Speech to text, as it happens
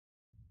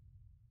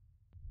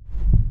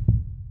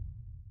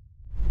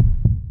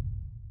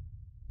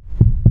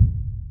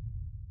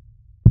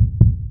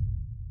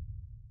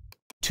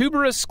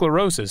Tuberous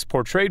sclerosis,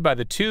 portrayed by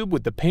the tube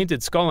with the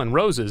painted skull and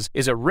roses,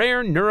 is a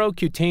rare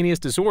neurocutaneous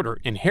disorder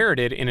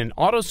inherited in an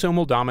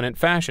autosomal dominant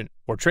fashion,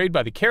 portrayed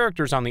by the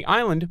characters on the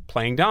island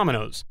playing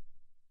dominoes.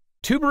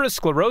 Tuberous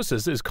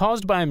sclerosis is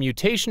caused by a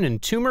mutation in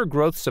tumor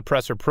growth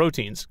suppressor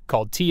proteins,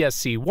 called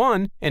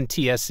TSC1 and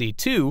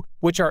TSC2,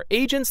 which are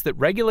agents that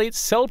regulate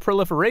cell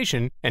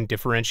proliferation and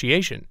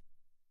differentiation.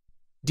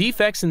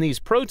 Defects in these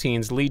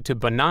proteins lead to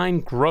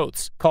benign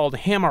growths, called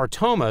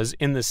hamartomas,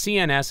 in the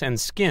CNS and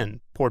skin,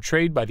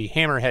 portrayed by the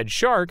hammerhead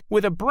shark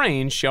with a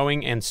brain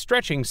showing and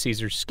stretching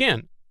Caesar's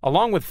skin,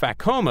 along with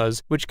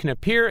phacomas, which can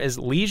appear as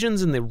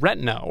lesions in the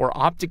retina or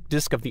optic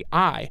disc of the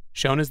eye,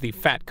 shown as the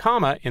fat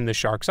comma in the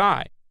shark's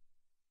eye.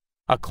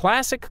 A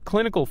classic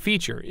clinical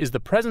feature is the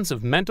presence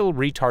of mental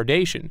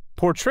retardation,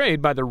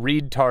 portrayed by the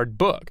Read-Tard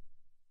book.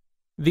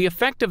 The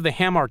effect of the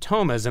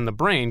hamartomas in the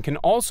brain can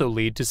also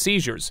lead to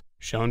seizures,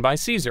 shown by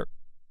Caesar.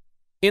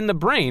 In the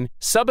brain,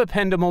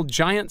 subependymal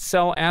giant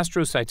cell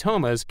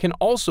astrocytomas can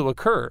also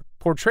occur,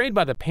 portrayed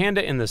by the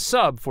panda in the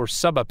sub for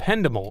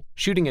subependymal,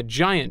 shooting a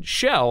giant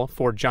shell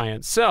for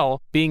giant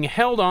cell, being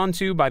held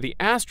onto by the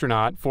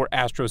astronaut for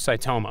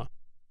astrocytoma.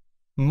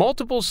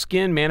 Multiple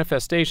skin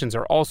manifestations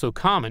are also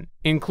common,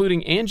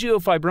 including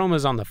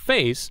angiofibromas on the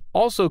face,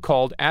 also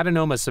called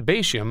adenoma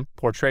sebaceum,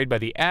 portrayed by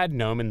the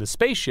adenome in the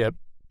spaceship,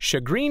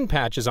 shagreen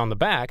patches on the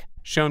back,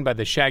 shown by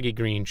the shaggy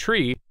green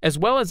tree, as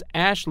well as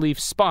ash leaf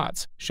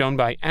spots, shown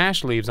by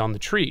ash leaves on the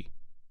tree.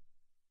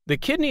 The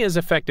kidney is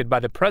affected by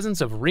the presence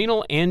of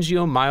renal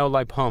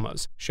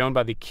angiomyolipomas, shown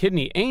by the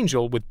kidney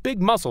angel with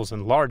big muscles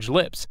and large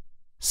lips.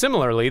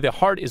 Similarly, the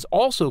heart is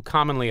also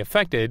commonly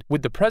affected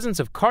with the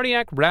presence of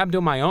cardiac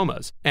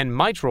rhabdomyomas and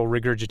mitral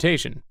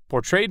regurgitation,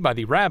 portrayed by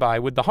the rabbi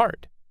with the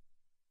heart.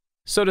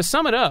 So to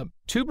sum it up,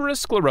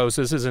 tuberous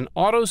sclerosis is an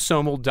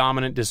autosomal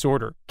dominant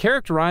disorder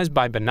characterized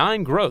by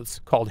benign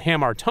growths called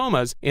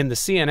hamartomas in the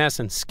CNS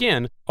and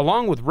skin,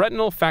 along with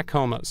retinal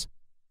phacomas.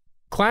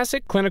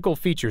 Classic clinical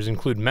features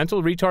include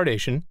mental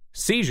retardation,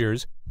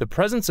 seizures, the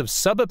presence of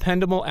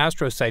subependymal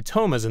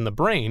astrocytomas in the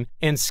brain,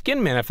 and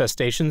skin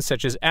manifestations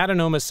such as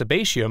adenoma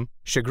sebaceum,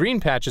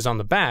 shagreen patches on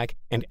the back,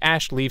 and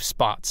ash leaf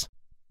spots.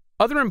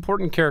 Other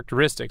important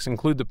characteristics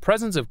include the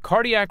presence of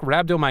cardiac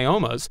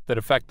rhabdomyomas that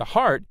affect the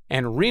heart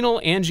and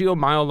renal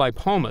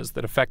angiomyolipomas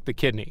that affect the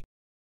kidney.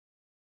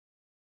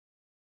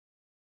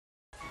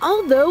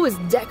 Although it's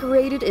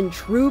decorated in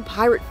true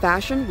pirate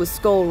fashion with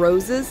skull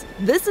roses,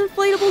 this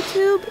inflatable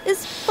tube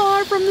is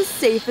far from the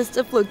safest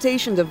of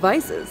flotation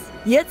devices.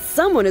 Yet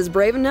someone is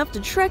brave enough to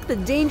trek the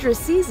dangerous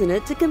seas in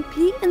it to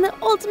compete in the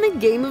ultimate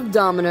game of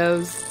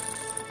dominoes.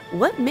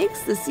 What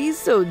makes the seas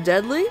so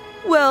deadly?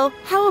 Well,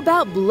 how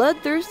about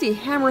bloodthirsty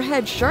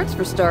hammerhead sharks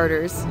for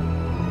starters?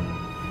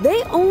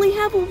 They only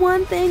have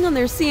one thing on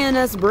their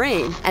CNS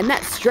brain, and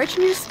that's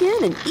stretching your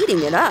skin and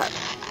eating it up.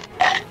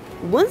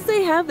 Once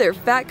they have their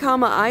fat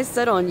comma eyes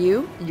set on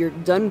you, you're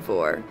done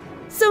for.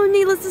 So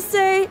needless to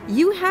say,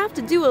 you have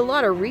to do a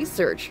lot of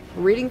research,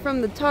 reading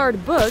from the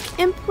Tard book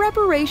in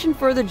preparation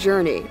for the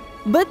journey.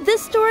 But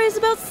this story is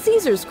about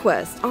Caesar's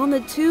quest on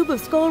the tube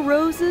of skull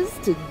roses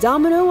to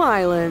Domino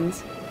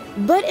Island.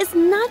 But it's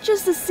not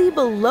just the sea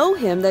below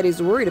him that he's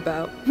worried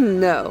about.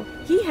 No,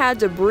 he had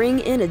to bring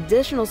in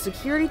additional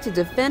security to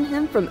defend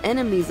him from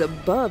enemies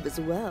above as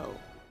well.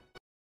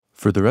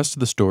 For the rest of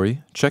the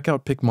story, check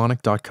out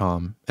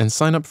Picmonic.com and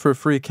sign up for a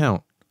free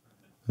account.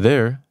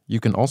 There, you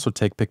can also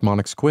take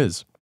Picmonic's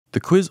quiz. The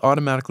quiz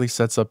automatically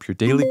sets up your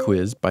daily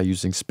quiz by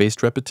using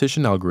spaced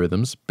repetition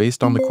algorithms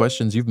based on the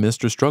questions you've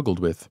missed or struggled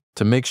with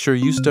to make sure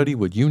you study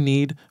what you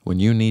need when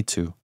you need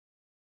to.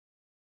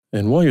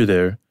 And while you're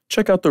there,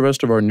 check out the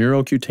rest of our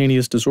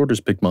neurocutaneous disorders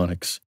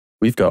Picmonics.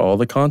 We've got all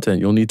the content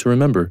you'll need to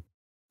remember.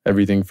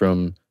 Everything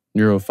from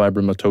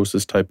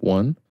neurofibromatosis type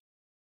 1,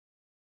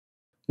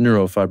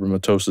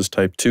 neurofibromatosis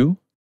type 2,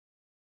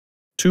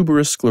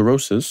 tuberous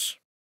sclerosis,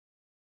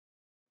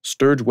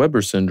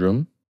 Sturge-Weber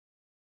syndrome,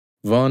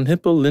 von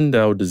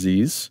Hippel-Lindau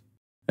disease,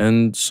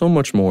 and so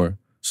much more,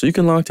 so you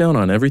can lock down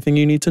on everything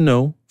you need to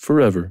know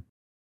forever.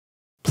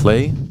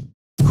 Play,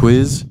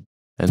 quiz,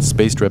 and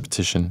spaced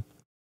repetition.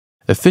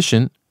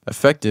 Efficient,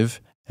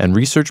 effective, and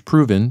research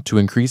proven to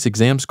increase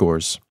exam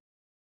scores.